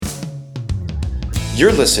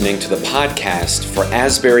You're listening to the podcast for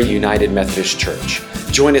Asbury United Methodist Church.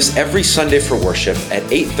 Join us every Sunday for worship at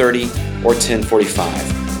 8:30 or 10:45.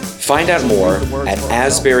 Find out more at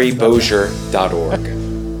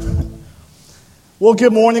asburybosier.org. Well,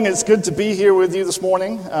 good morning. It's good to be here with you this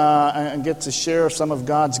morning and get to share some of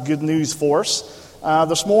God's good news for us.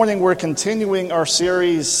 This morning we're continuing our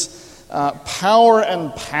series, Power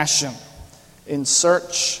and Passion in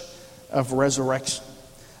Search of Resurrection.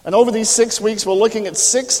 And over these 6 weeks, we're looking at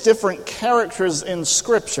 6 different characters in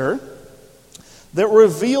Scripture that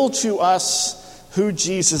reveal to us who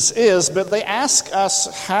Jesus is, but they ask us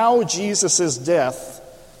how Jesus' death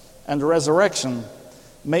and resurrection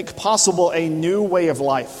make possible a new way of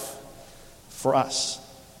life for us.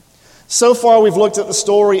 So far, we've looked at the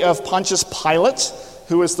story of Pontius Pilate,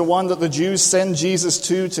 who is the one that the Jews send Jesus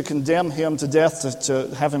to condemn him to death, to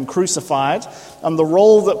have him crucified, and the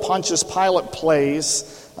role that Pontius Pilate plays,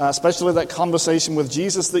 especially that conversation with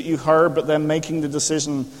Jesus that you heard, but then making the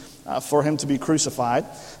decision for him to be crucified.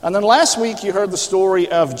 And then last week you heard the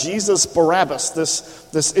story of Jesus Barabbas,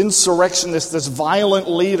 this insurrectionist, this violent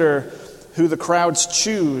leader who the crowds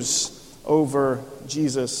choose over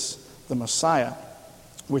Jesus the Messiah,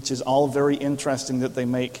 which is all very interesting that they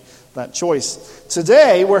make that choice.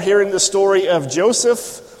 Today we're hearing the story of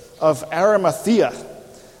Joseph of Arimathea,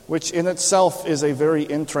 which in itself is a very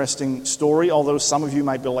interesting story, although some of you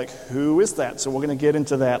might be like, who is that? So we're going to get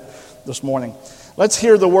into that this morning. Let's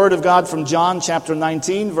hear the word of God from John chapter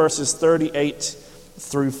 19, verses 38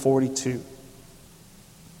 through 42.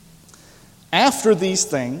 After these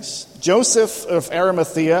things, Joseph of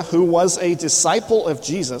Arimathea, who was a disciple of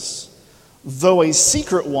Jesus, though a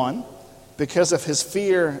secret one, because of his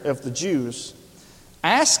fear of the Jews,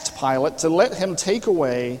 asked Pilate to let him take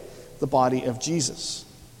away the body of Jesus.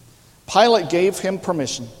 Pilate gave him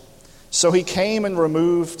permission, so he came and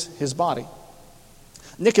removed his body.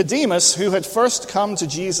 Nicodemus, who had first come to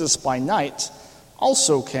Jesus by night,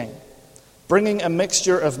 also came, bringing a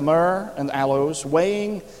mixture of myrrh and aloes,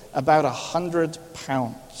 weighing about 100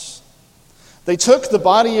 pounds. They took the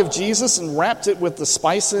body of Jesus and wrapped it with the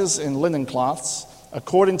spices in linen cloths,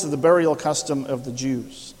 according to the burial custom of the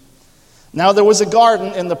Jews. Now there was a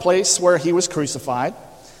garden in the place where he was crucified,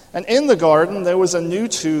 and in the garden there was a new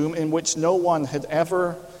tomb in which no one had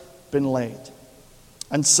ever been laid.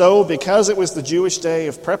 And so, because it was the Jewish day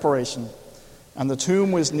of preparation, and the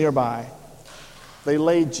tomb was nearby, they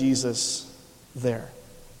laid Jesus there.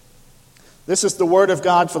 This is the word of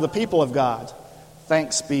God for the people of God.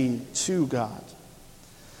 Thanks be to God.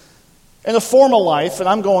 In a former life, and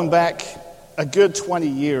I'm going back a good 20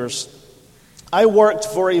 years, I worked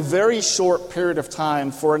for a very short period of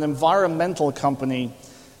time for an environmental company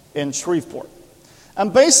in Shreveport.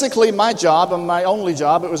 And basically my job, and my only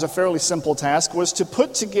job, it was a fairly simple task, was to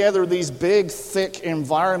put together these big, thick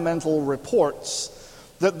environmental reports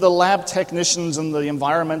that the lab technicians and the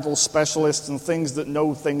environmental specialists and things that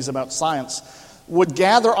know things about science would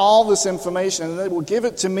gather all this information, and they would give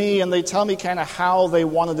it to me, and they tell me kind of how they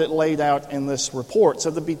wanted it laid out in this report.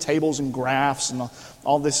 So there'd be tables and graphs and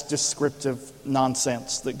all this descriptive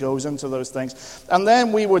nonsense that goes into those things. And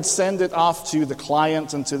then we would send it off to the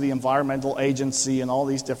client and to the environmental agency and all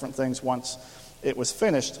these different things once it was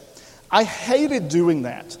finished. I hated doing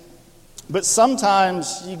that. But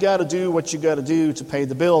sometimes you got to do what you got to do to pay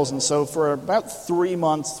the bills. And so for about 3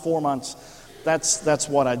 months, 4 months, that's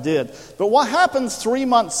what I did. But what happened 3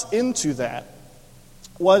 months into that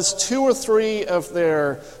was 2 or 3 of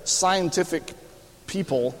their scientific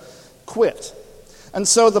people quit. And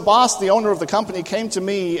so the boss, the owner of the company, came to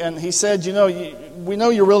me and he said, we know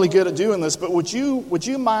you're really good at doing this, but would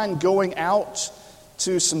you mind going out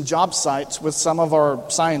to some job sites with some of our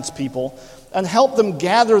science people and help them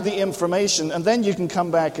gather the information, and then you can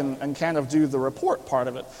come back and kind of do the report part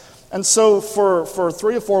of it. And so for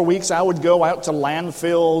 3 or 4 weeks, I would go out to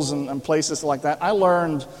landfills and places like that. I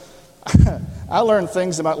learned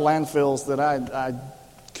things about landfills that I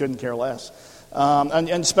couldn't care less.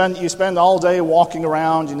 You spend all day walking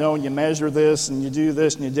around, and you measure this and you do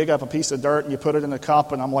this and you dig up a piece of dirt and you put it in a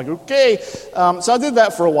cup, and I'm like, okay. So I did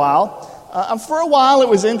that for a while. And for a while it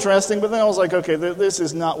was interesting, but then I was like, okay, this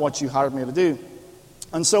is not what you hired me to do.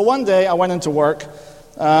 And so one day I went into work,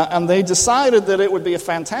 and they decided that it would be a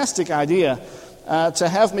fantastic idea to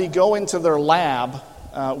have me go into their lab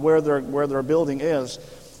where their building is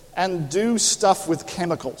and do stuff with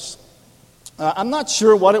chemicals. I'm not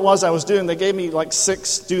sure what it was I was doing. They gave me like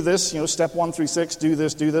 6, do this, step 1 through 6, do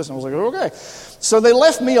this. And I was like, okay. So they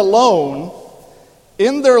left me alone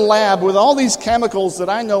in their lab with all these chemicals that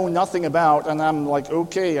I know nothing about, and I'm like,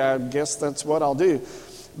 okay, I guess that's what I'll do.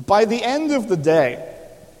 By the end of the day,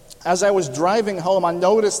 as I was driving home, I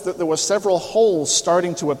noticed that there were several holes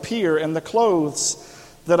starting to appear in the clothes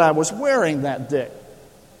that I was wearing that day,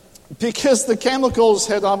 because the chemicals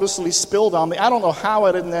had obviously spilled on me. I don't know how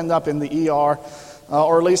I didn't end up in the ER,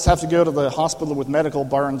 or at least have to go to the hospital with medical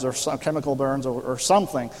burns or some chemical burns or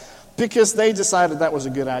something, because they decided that was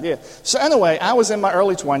a good idea. So anyway, I was in my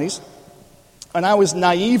early 20s, and I was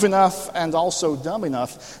naive enough and also dumb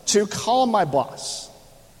enough to call my boss.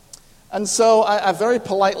 And so I very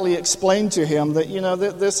politely explained to him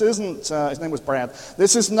that, this isn't, his name was Brad,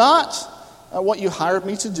 this is not what you hired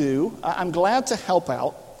me to do. I'm glad to help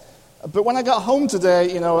out. But when I got home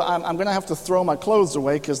today, I'm going to have to throw my clothes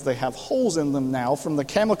away because they have holes in them now from the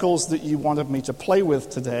chemicals that you wanted me to play with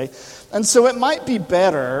today. And so it might be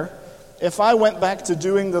better if I went back to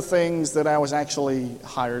doing the things that I was actually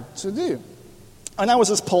hired to do. And I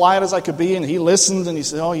was as polite as I could be, and he listened, and he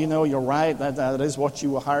said, oh, you're right, that is what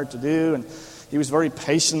you were hired to do. And he was very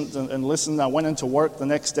patient and listened. I went into work the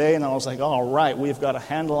next day, and I was like, all right, we've got a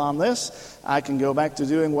handle on this. I can go back to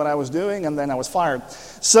doing what I was doing, and then I was fired.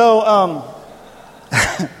 So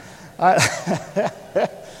I'm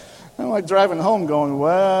like driving home going,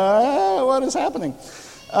 what is happening?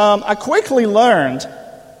 I quickly learned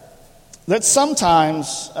that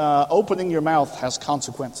sometimes opening your mouth has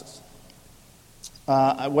consequences.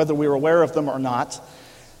 Whether we were aware of them or not.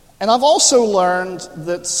 And I've also learned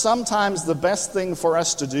that sometimes the best thing for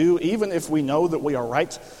us to do, even if we know that we are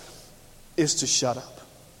right, is to shut up.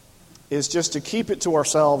 Is just to keep it to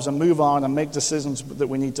ourselves and move on and make decisions that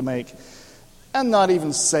we need to make and not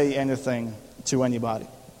even say anything to anybody.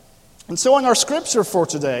 And so in our scripture for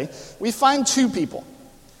today, we find two people,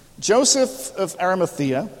 Joseph of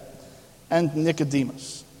Arimathea and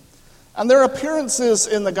Nicodemus. And their appearances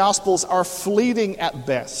in the Gospels are fleeting at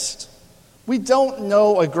best. We don't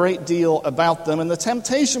know a great deal about them, and the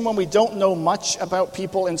temptation when we don't know much about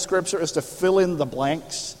people in Scripture is to fill in the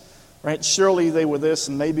blanks, right? Surely they were this,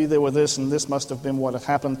 and maybe they were this, and this must have been what had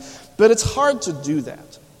happened. But it's hard to do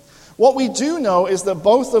that. What we do know is that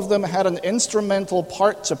both of them had an instrumental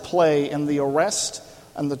part to play in the arrest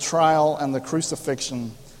and the trial and the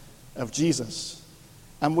crucifixion of Jesus.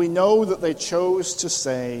 And we know that they chose to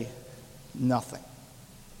say nothing.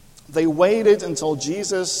 They waited until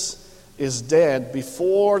Jesus is dead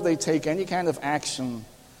before they take any kind of action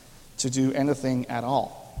to do anything at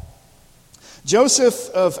all. Joseph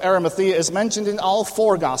of Arimathea is mentioned in all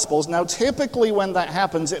four Gospels. Now, typically when that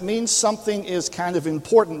happens, it means something is kind of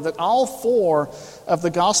important, that all four of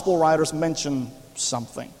the Gospel writers mention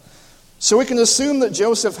something. So we can assume that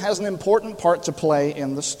Joseph has an important part to play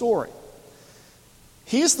in the story.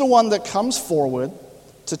 He's the one that comes forward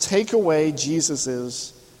to take away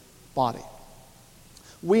Jesus' body.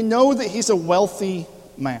 We know that he's a wealthy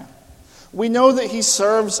man. We know that he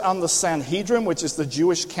serves on the Sanhedrin, which is the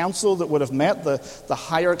Jewish council that would have met, the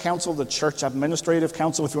higher council, the church administrative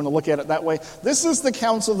council, if you want to look at it that way. This is the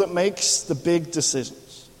council that makes the big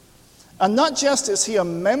decisions. And not just is he a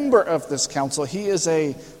member of this council, he is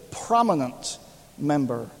a prominent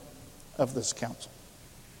member of this council.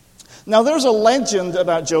 Now, there's a legend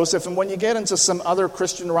about Joseph, and when you get into some other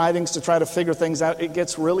Christian writings to try to figure things out, it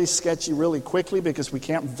gets really sketchy really quickly because we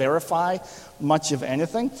can't verify much of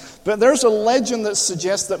anything. But there's a legend that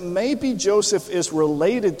suggests that maybe Joseph is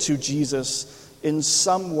related to Jesus in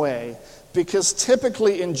some way, because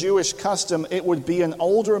typically in Jewish custom, it would be an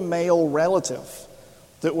older male relative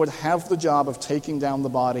that would have the job of taking down the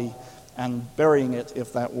body and burying it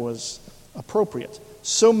if that was appropriate.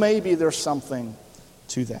 So maybe there's something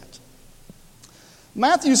to that.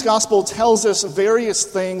 Matthew's gospel tells us various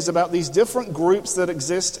things about these different groups that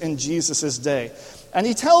exist in Jesus' day. And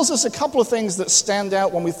he tells us a couple of things that stand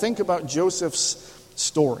out when we think about Joseph's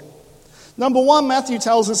story. Number one, Matthew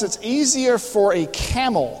tells us it's easier for a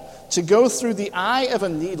camel to go through the eye of a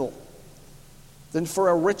needle than for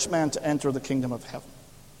a rich man to enter the kingdom of heaven.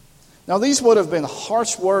 Now, these would have been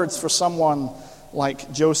harsh words for someone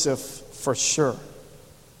like Joseph, for sure.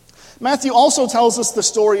 Matthew also tells us the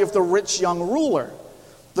story of the rich young ruler.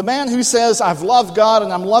 The man who says, I've loved God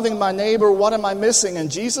and I'm loving my neighbor, what am I missing? And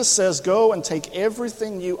Jesus says, go and take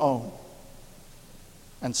everything you own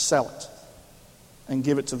and sell it and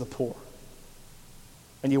give it to the poor.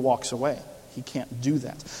 And he walks away. He can't do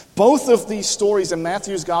that. Both of these stories in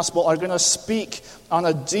Matthew's gospel are going to speak on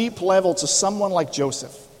a deep level to someone like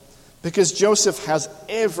Joseph, because Joseph has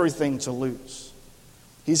everything to lose.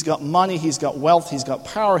 He's got money, he's got wealth, he's got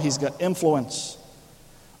power, he's got influence.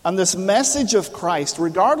 And this message of Christ,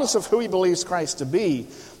 regardless of who he believes Christ to be,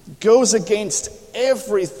 goes against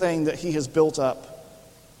everything that he has built up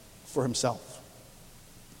for himself.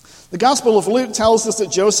 The Gospel of Luke tells us that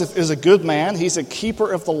Joseph is a good man. He's a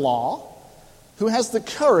keeper of the law who has the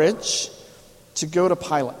courage to go to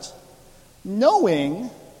Pilate, knowing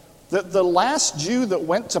that the last Jew that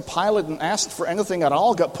went to Pilate and asked for anything at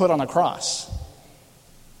all got put on a cross.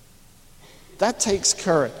 That takes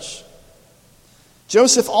courage.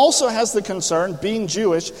 Joseph also has the concern, being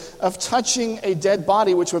Jewish, of touching a dead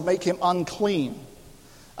body which would make him unclean.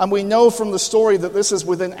 And we know from the story that this is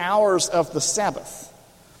within hours of the Sabbath.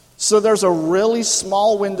 So there's a really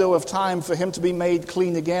small window of time for him to be made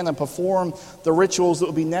clean again and perform the rituals that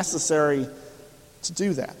would be necessary to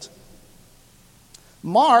do that.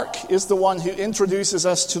 Mark is the one who introduces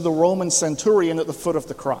us to the Roman centurion at the foot of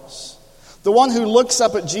the cross. The one who looks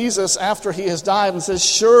up at Jesus after he has died and says,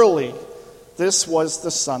 "Surely this was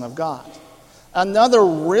the Son of God." Another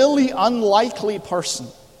really unlikely person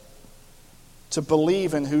to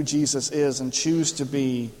believe in who Jesus is and choose to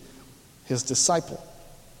be his disciple.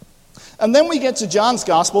 And then we get to John's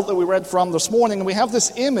Gospel that we read from this morning, and we have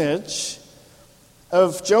this image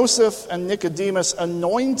of Joseph and Nicodemus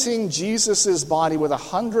anointing Jesus' body with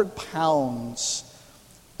 100 pounds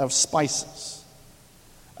of spices.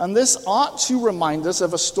 And this ought to remind us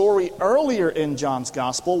of a story earlier in John's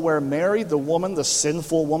Gospel where Mary, the woman, the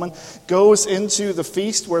sinful woman, goes into the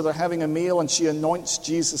feast where they're having a meal and she anoints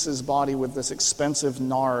Jesus' body with this expensive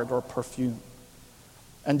nard or perfume.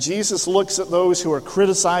 And Jesus looks at those who are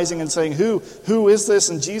criticizing and saying, Who is this?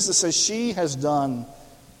 And Jesus says, "She has done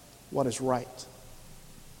what is right."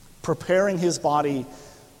 Preparing his body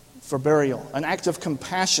for burial. An act of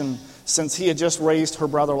compassion since he had just raised her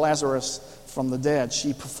brother Lazarus from the dead.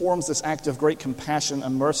 She performs this act of great compassion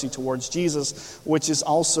and mercy towards Jesus, which is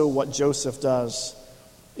also what Joseph does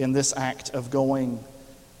in this act of going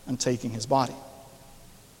and taking his body.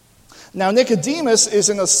 Now, Nicodemus is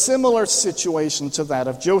in a similar situation to that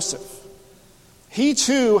of Joseph. He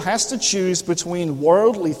too has to choose between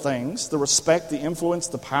worldly things, the respect, the influence,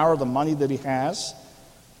 the power, the money that he has,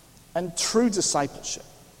 and true discipleship.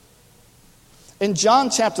 In John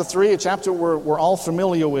chapter 3, a chapter we're all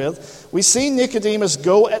familiar with, we see Nicodemus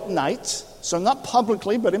go at night, so not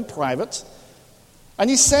publicly but in private, and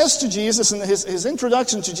he says to Jesus, and his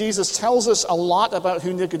introduction to Jesus tells us a lot about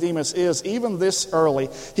who Nicodemus is, even this early.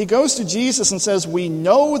 He goes to Jesus and says, "We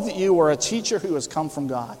know that you are a teacher who has come from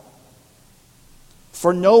God.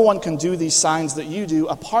 For no one can do these signs that you do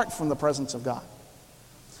apart from the presence of God."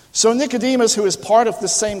 So Nicodemus, who is part of the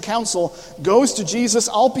same council, goes to Jesus,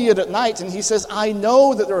 albeit at night, and he says, "I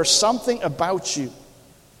know that there is something about you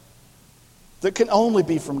that can only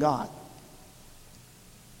be from God."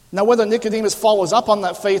 Now, whether Nicodemus follows up on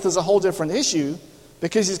that faith is a whole different issue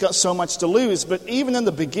because he's got so much to lose. But even in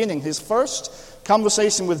the beginning, his first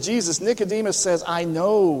conversation with Jesus, Nicodemus says, "I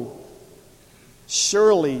know,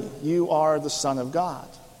 surely you are the Son of God."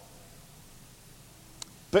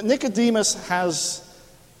 But Nicodemus has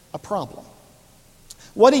a problem.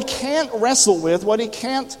 What he can't wrestle with, what he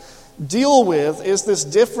can't deal with, is this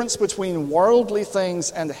difference between worldly things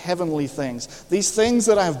and heavenly things. These things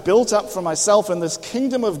that I have built up for myself and this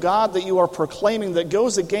kingdom of God that you are proclaiming that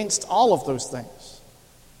goes against all of those things.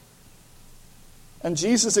 And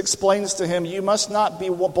Jesus explains to him, you must not be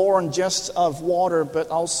born just of water, but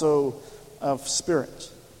also of spirit.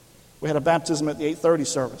 We had a baptism at the 8:30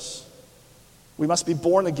 service. We must be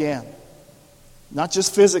born again. Not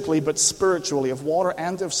just physically, but spiritually, of water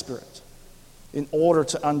and of spirit, in order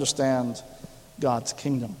to understand God's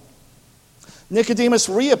kingdom. Nicodemus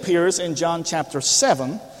reappears in John chapter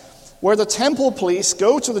 7, where the temple police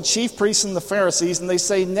go to the chief priests and the Pharisees, and they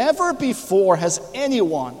say, "Never before has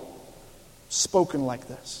anyone spoken like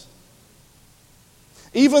this."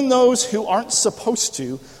 Even those who aren't supposed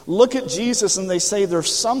to look at Jesus and they say,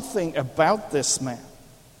 "There's something about this man.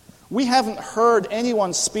 We haven't heard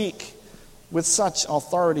anyone speak with such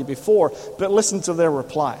authority before." But listen to their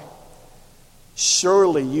reply.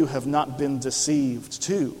 "Surely you have not been deceived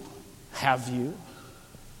too, have you?"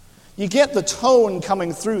 You get the tone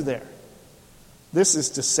coming through there. This is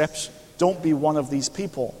deception. Don't be one of these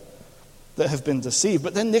people that have been deceived.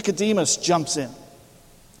 But then Nicodemus jumps in.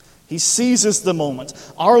 He seizes the moment.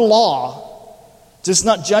 Our law does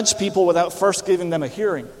not judge people without first giving them a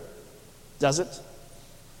hearing, does it?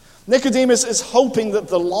 Nicodemus is hoping that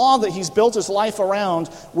the law that he's built his life around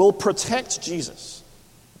will protect Jesus.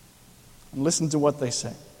 And listen to what they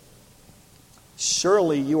say.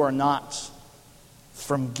 "Surely you are not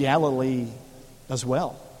from Galilee as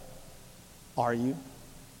well, are you?"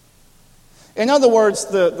 In other words,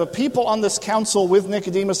 the people on this council with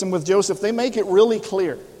Nicodemus and with Joseph, they make it really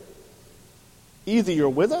clear. Either you're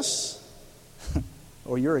with us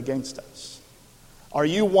or you're against us. Are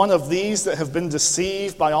you one of these that have been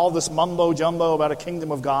deceived by all this mumbo-jumbo about a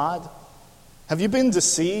kingdom of God? Have you been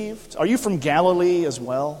deceived? Are you from Galilee as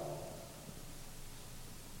well?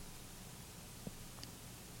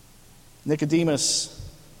 Nicodemus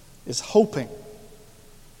is hoping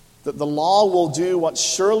that the law will do what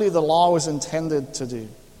surely the law was intended to do.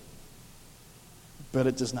 But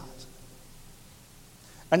it does not.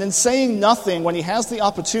 And in saying nothing, when he has the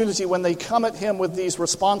opportunity, when they come at him with these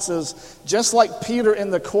responses, just like Peter in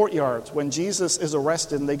the courtyard, when Jesus is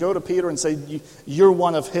arrested, and they go to Peter and say, "You're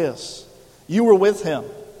one of his. You were with him."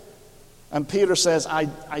 And Peter says, I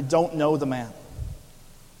don't know the man.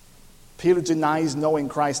 Peter denies knowing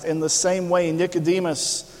Christ. In the same way,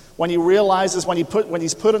 Nicodemus, when he realizes, when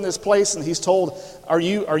he's put in his place and he's told, are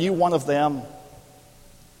you one of them?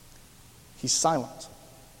 He's silent.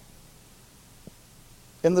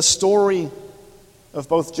 In the story of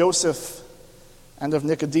both Joseph and of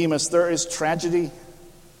Nicodemus, there is tragedy,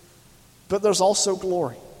 but there's also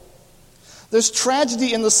glory. There's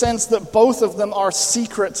tragedy in the sense that both of them are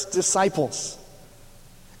secret disciples.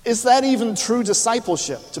 Is that even true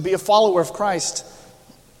discipleship, to be a follower of Christ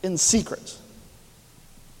in secret?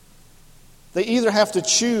 They either have to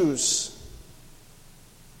choose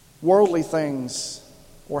worldly things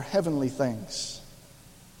or heavenly things.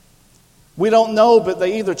 We don't know, but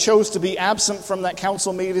they either chose to be absent from that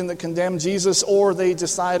council meeting that condemned Jesus, or they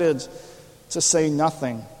decided to say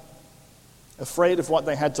nothing, afraid of what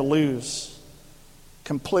they had to lose,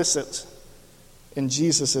 complicit in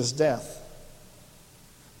Jesus' death.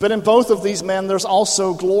 But in both of these men, there's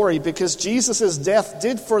also glory, because Jesus' death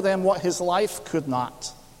did for them what his life could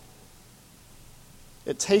not.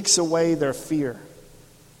 It takes away their fear.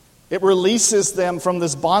 It releases them from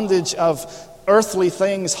this bondage of earthly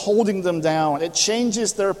things holding them down. It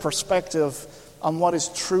changes their perspective on what is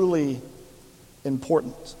truly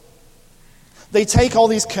important. They take all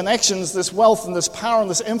these connections, this wealth and this power and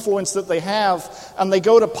this influence that they have, and they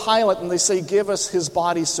go to Pilate and they say, "Give us his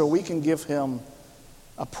body so we can give him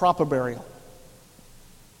a proper burial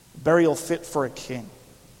fit for a king."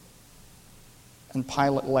 And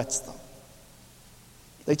Pilate lets them.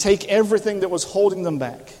 They take everything that was holding them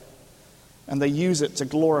back and they use it to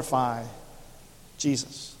glorify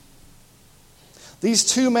Jesus. These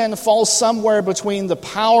two men fall somewhere between the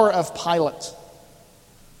power of Pilate,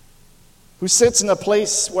 who sits in a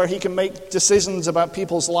place where he can make decisions about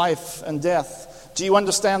people's life and death. "Do you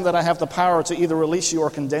understand that I have the power to either release you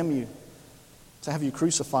or condemn you, to have you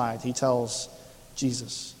crucified?" he tells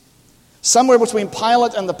Jesus. Somewhere between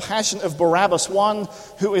Pilate and the passion of Barabbas, one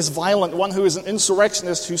who is violent, one who is an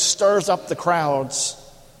insurrectionist who stirs up the crowds.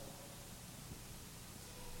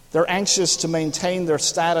 They're anxious to maintain their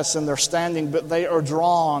status and their standing, but they are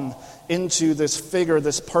drawn into this figure,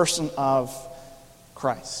 this person of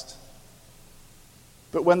Christ.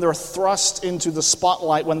 But when they're thrust into the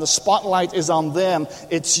spotlight, when the spotlight is on them,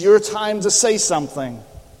 it's your time to say something.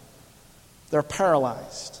 They're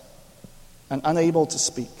paralyzed and unable to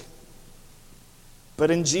speak.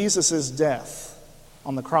 But in Jesus' death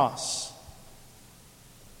on the cross,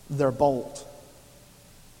 they're bold.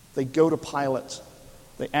 They go to Pilate,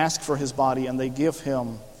 they ask for his body, and they give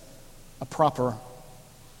him a proper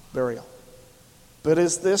burial. But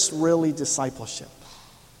is this really discipleship?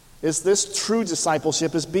 Is this true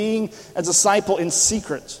discipleship? Is being a disciple in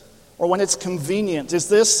secret or when it's convenient? Is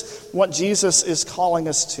this what Jesus is calling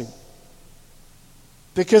us to?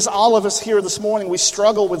 Because all of us here this morning, we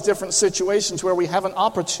struggle with different situations where we have an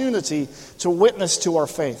opportunity to witness to our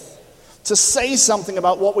faith, to say something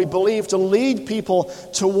about what we believe, to lead people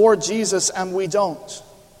toward Jesus, and we don't.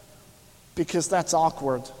 Because that's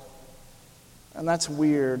awkward. And that's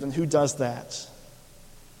weird. And who does that?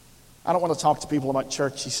 I don't want to talk to people about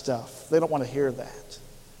churchy stuff. They don't want to hear that.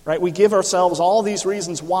 Right? We give ourselves all these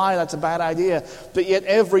reasons why that's a bad idea. But yet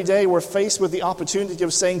every day we're faced with the opportunity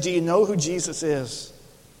of saying, "Do you know who Jesus is?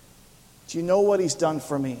 Do you know what he's done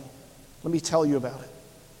for me? Let me tell you about it."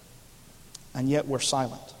 And yet we're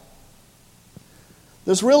silent.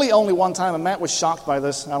 There's really only one time, and Matt was shocked by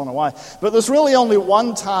this, I don't know why, but there's really only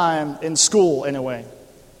one time in school, anyway,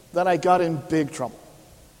 that I got in big trouble.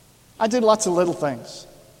 I did lots of little things,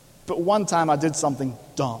 but one time I did something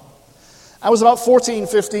dumb. I was about 14,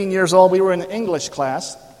 15 years old. We were in an English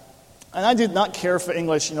class, and I did not care for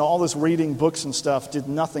English. All this reading books and stuff did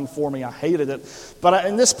nothing for me. I hated it. But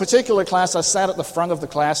in this particular class, I sat at the front of the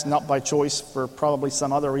class, not by choice, for probably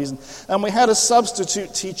some other reason. And we had a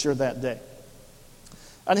substitute teacher that day.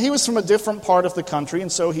 And he was from a different part of the country,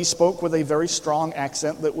 and so he spoke with a very strong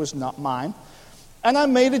accent that was not mine. And I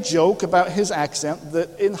made a joke about his accent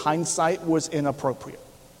that, in hindsight, was inappropriate.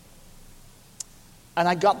 And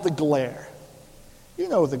I got the glare. You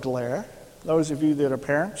know the glare. Those of you that are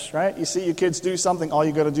parents, right? You see your kids do something, all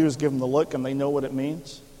you got to do is give them the look and they know what it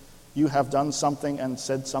means. You have done something and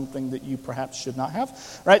said something that you perhaps should not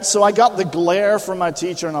have, right? So I got the glare from my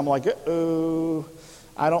teacher and I'm like, uh-oh,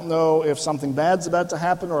 I don't know if something bad's about to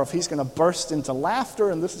happen or if he's going to burst into laughter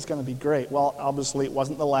and this is going to be great. Well, obviously it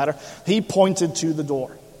wasn't the latter. He pointed to the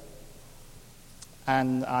door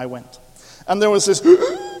and I went. And there was this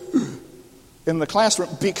in the classroom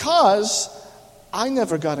because I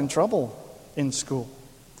never got in trouble in school.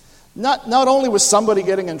 Not only was somebody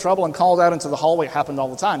getting in trouble and called out into the hallway, it happened all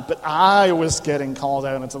the time, but I was getting called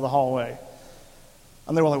out into the hallway.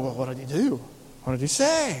 And they were like, well, what did he do? What did he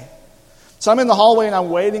say? So I'm in the hallway and I'm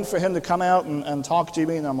waiting for him to come out and talk to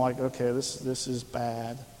me, and I'm like, okay, this is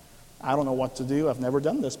bad. I don't know what to do. I've never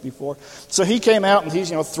done this before. So he came out and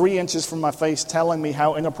he's 3 inches from my face telling me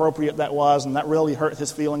how inappropriate that was, and that really hurt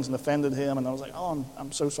his feelings and offended him. And I was like, oh,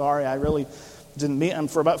 I'm so sorry. I really didn't mean it. And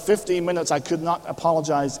for about 15 minutes, I could not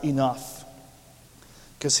apologize enough.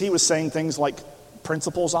 Because he was saying things like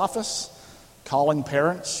principal's office, calling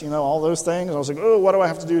parents, all those things. I was like, oh, what do I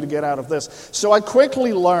have to do to get out of this? So I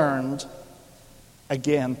quickly learned,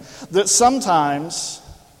 again, that sometimes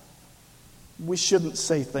we shouldn't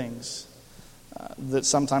say things that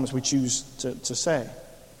sometimes we choose to say.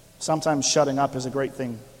 Sometimes shutting up is a great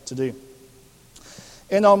thing to do.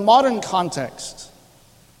 In a modern context,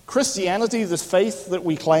 Christianity, the faith that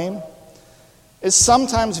we claim, is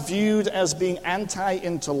sometimes viewed as being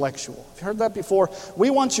anti-intellectual. Have you heard that before? We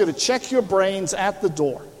want you to check your brains at the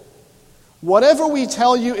door. Whatever we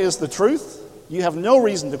tell you is the truth. You have no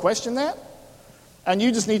reason to question that. And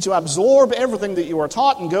you just need to absorb everything that you are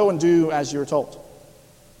taught and go and do as you're told.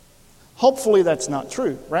 Hopefully that's not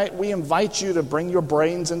true, right? We invite you to bring your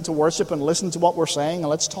brains into worship and listen to what we're saying, and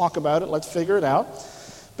let's talk about it, let's figure it out.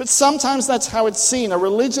 But sometimes that's how it's seen, a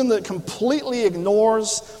religion that completely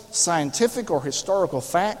ignores scientific or historical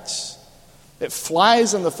facts. It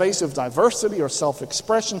flies in the face of diversity or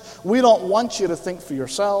self-expression. We don't want you to think for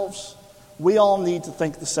yourselves. We all need to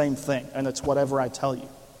think the same thing, and it's whatever I tell you.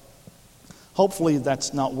 Hopefully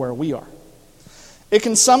that's not where we are. It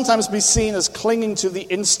can sometimes be seen as clinging to the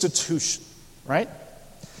institution, right?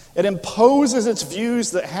 It imposes its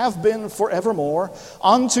views that have been forevermore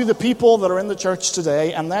onto the people that are in the church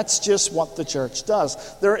today, and that's just what the church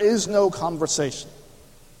does. There is no conversation,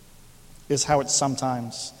 is how it's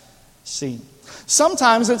sometimes seen.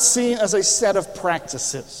 Sometimes it's seen as a set of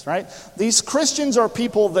practices, right? These Christians are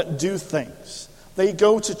people that do things. They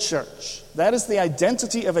go to church. That is the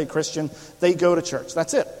identity of a Christian. They go to church.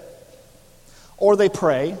 That's it. Or they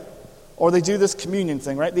pray, or they do this communion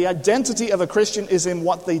thing, right? The identity of a Christian is in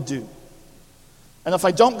what they do. And if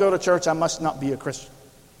I don't go to church, I must not be a Christian.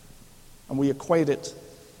 And we equate it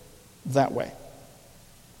that way.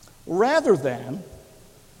 Rather than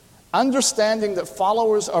understanding that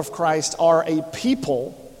followers of Christ are a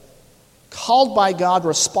people called by God,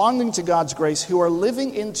 responding to God's grace, who are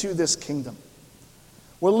living into this kingdom.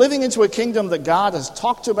 We're living into a kingdom that God has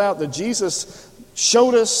talked about, that Jesus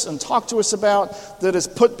showed us and talked to us about, that is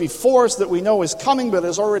put before us, that we know is coming but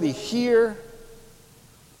is already here.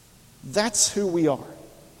 That's who we are.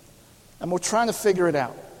 And we're trying to figure it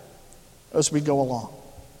out as we go along.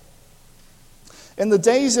 In the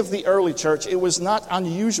days of the early church, it was not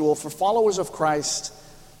unusual for followers of Christ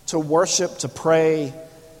to worship, to pray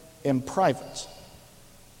in private.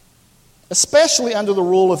 Especially under the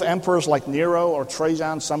rule of emperors like Nero or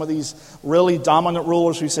Trajan, some of these really dominant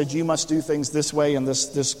rulers who said you must do things this way, and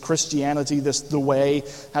this Christianity, the way,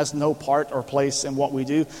 has no part or place in what we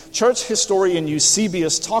do. Church historian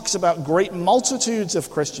Eusebius talks about great multitudes of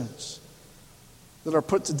Christians that are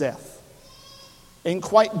put to death in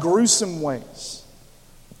quite gruesome ways,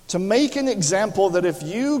 to make an example that if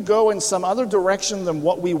you go in some other direction than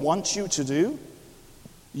what we want you to do,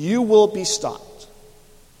 you will be stopped.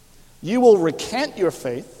 You will recant your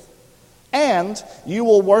faith, and you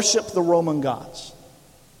will worship the Roman gods.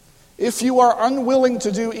 If you are unwilling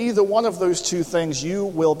to do either one of those two things, you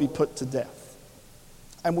will be put to death.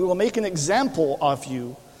 And we will make an example of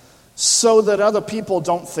you so that other people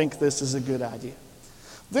don't think this is a good idea.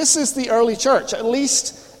 This is the early church, at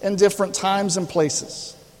least in different times and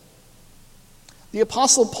places. The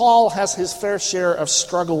Apostle Paul has his fair share of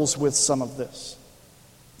struggles with some of this.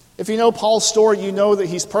 If you know Paul's story, you know that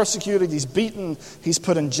he's persecuted, he's beaten, he's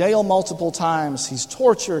put in jail multiple times, he's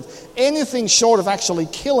tortured, anything short of actually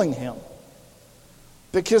killing him,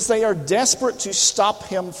 because they are desperate to stop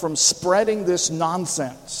him from spreading this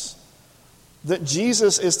nonsense that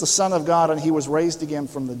Jesus is the Son of God and he was raised again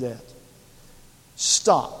from the dead.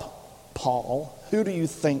 Stop, Paul. Who do you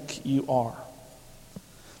think you are?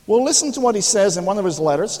 Well, listen to what he says in one of his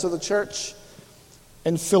letters to the church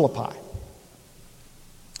in Philippi.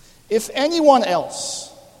 If anyone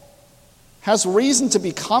else has reason to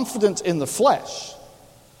be confident in the flesh,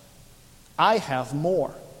 I have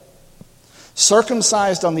more.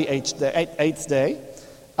 Circumcised on the eighth day,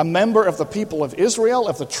 a member of the people of Israel,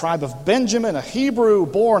 of the tribe of Benjamin, a Hebrew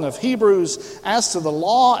born of Hebrews, as to the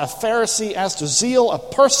law, a Pharisee, as to zeal, a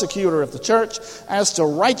persecutor of the church, as to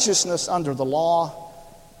righteousness under the law,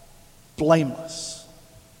 blameless.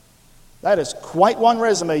 That is quite one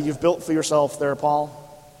resume you've built for yourself there, Paul.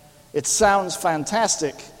 It sounds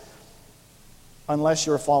fantastic, unless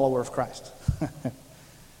you're a follower of Christ.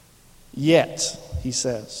 Yet, he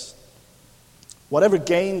says, whatever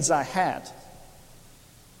gains I had,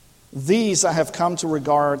 these I have come to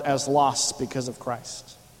regard as loss because of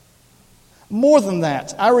Christ. More than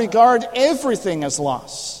that, I regard everything as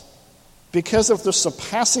loss because of the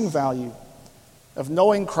surpassing value of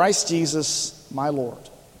knowing Christ Jesus, my Lord.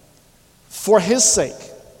 For his sake,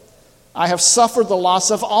 I have suffered the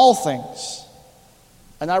loss of all things,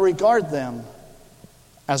 and I regard them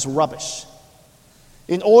as rubbish,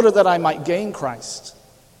 in order that I might gain Christ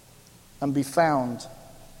and be found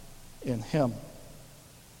in him.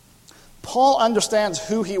 Paul understands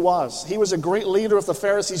who he was. He was a great leader of the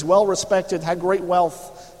Pharisees, well respected, had great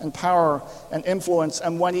wealth and power and influence.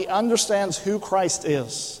 And when he understands who Christ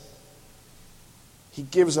is, he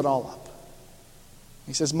gives it all up.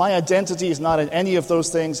 He says, my identity is not in any of those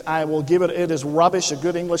things. I will give it. It is rubbish, a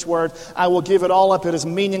good English word. I will give it all up. It is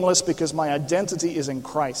meaningless because my identity is in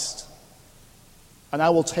Christ. And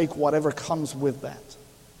I will take whatever comes with that.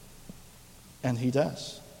 And he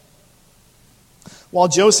does. While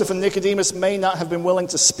Joseph and Nicodemus may not have been willing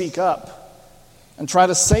to speak up and try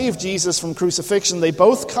to save Jesus from crucifixion, they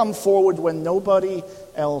both come forward when nobody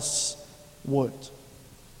else would.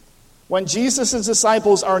 When Jesus'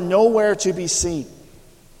 disciples are nowhere to be seen,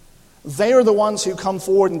 they are the ones who come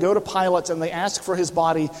forward and go to Pilate and they ask for his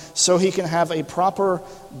body so he can have a proper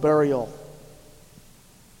burial.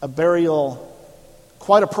 A burial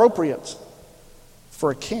quite appropriate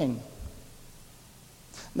for a king.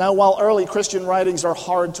 Now, while early Christian writings are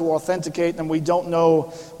hard to authenticate and we don't know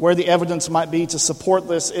where the evidence might be to support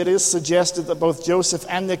this, it is suggested that both Joseph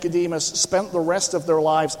and Nicodemus spent the rest of their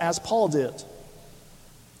lives as Paul did,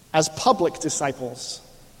 as public disciples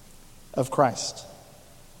of Christ,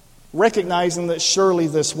 recognizing that surely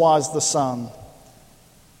this was the Son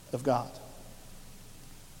of God.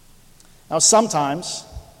 Now, sometimes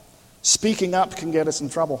speaking up can get us in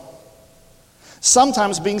trouble.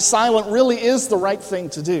 Sometimes being silent really is the right thing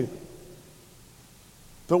to do.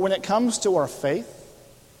 But when it comes to our faith,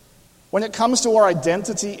 when it comes to our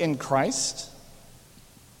identity in Christ,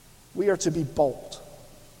 we are to be bold.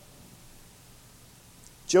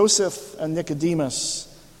 Joseph and Nicodemus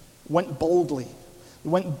went boldly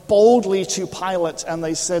to Pilate, and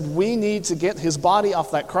they said, we need to get his body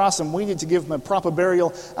off that cross, and we need to give him a proper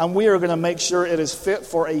burial, and we are going to make sure it is fit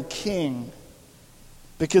for a king,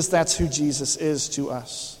 because that's who Jesus is to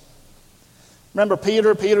us. Remember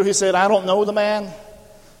Peter who said, I don't know the man?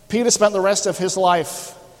 Peter spent the rest of his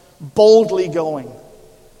life boldly going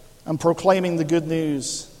and proclaiming the good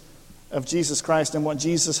news of Jesus Christ and what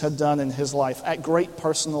Jesus had done in his life at great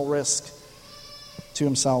personal risk to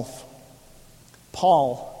himself.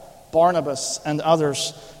 Paul, Barnabas, and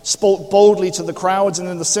others spoke boldly to the crowds and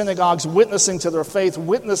in the synagogues, witnessing to their faith,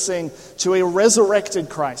 witnessing to a resurrected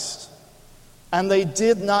Christ. And they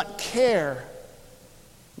did not care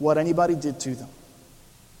what anybody did to them.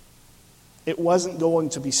 It wasn't going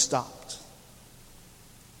to be stopped,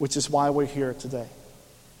 which is why we're here today.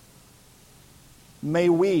 May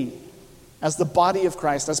we, as the body of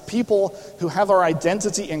Christ, as people who have our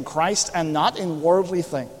identity in Christ and not in worldly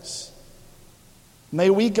things, may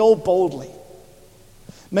we go boldly.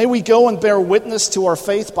 May we go and bear witness to our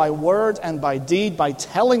faith by word and by deed, by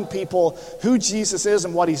telling people who Jesus is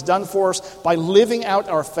and what he's done for us, by living out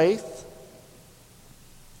our faith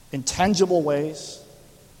in tangible ways,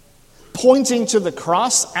 pointing to the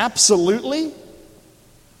cross, absolutely,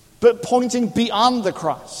 but pointing beyond the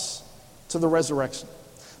cross to the resurrection.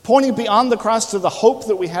 Pointing beyond the cross to the hope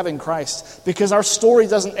that we have in Christ, because our story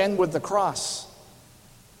doesn't end with the cross.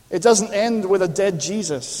 It doesn't end with a dead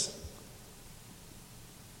Jesus.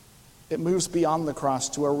 It moves beyond the cross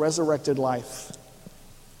to a resurrected life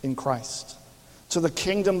in Christ, to the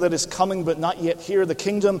kingdom that is coming but not yet here, the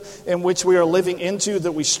kingdom in which we are living into,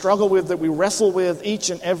 that we struggle with, that we wrestle with each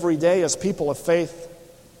and every day as people of faith,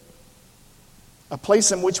 a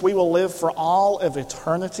place in which we will live for all of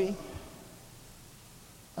eternity,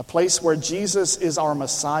 a place where Jesus is our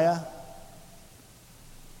Messiah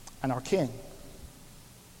and our King.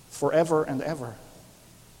 forever and ever.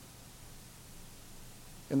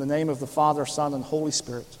 In the name of the Father, Son, and Holy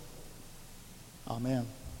Spirit. Amen.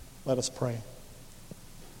 Let us pray.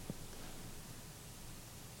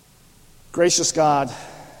 Gracious God,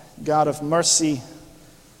 God of mercy,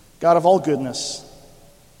 God of all goodness,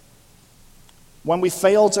 when we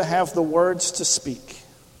fail to have the words to speak,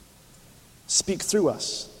 speak through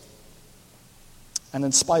us and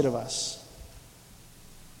in spite of us.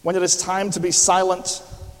 When it is time to be silent,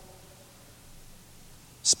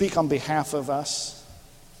 speak on behalf of us.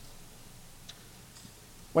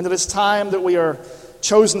 When it is time that we are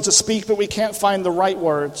chosen to speak but we can't find the right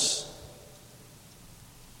words,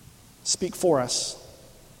 speak for us.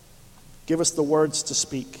 Give us the words to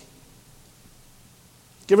speak.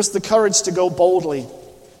 Give us the courage to go boldly,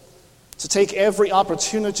 to take every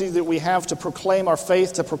opportunity that we have to proclaim our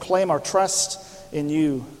faith, to proclaim our trust in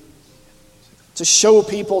you, to show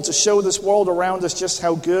people, to show this world around us just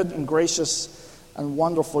how good and gracious and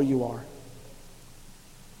wonderful you are,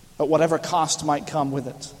 at whatever cost might come with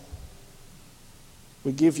it.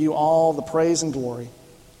 We give you all the praise and glory.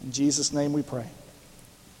 In Jesus' name we pray.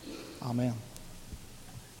 Amen.